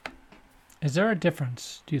Is there a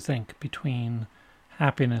difference, do you think, between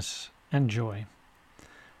happiness and joy?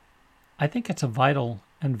 I think it's a vital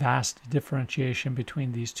and vast differentiation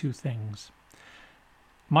between these two things.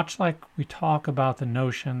 Much like we talk about the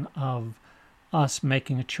notion of us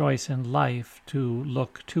making a choice in life to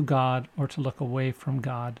look to God or to look away from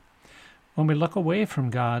God, when we look away from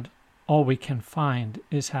God, all we can find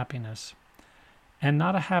is happiness. And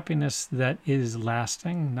not a happiness that is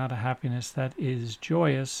lasting, not a happiness that is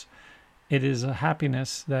joyous. It is a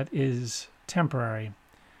happiness that is temporary.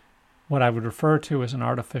 What I would refer to as an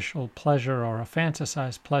artificial pleasure or a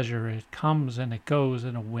fantasized pleasure. It comes and it goes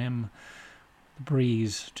in a whim. The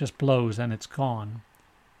breeze just blows and it's gone.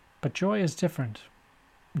 But joy is different.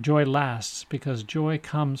 Joy lasts because joy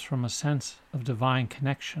comes from a sense of divine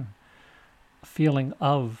connection, a feeling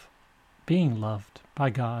of being loved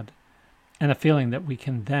by God, and a feeling that we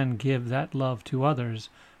can then give that love to others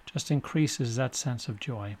just increases that sense of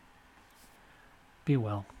joy. Be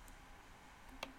well.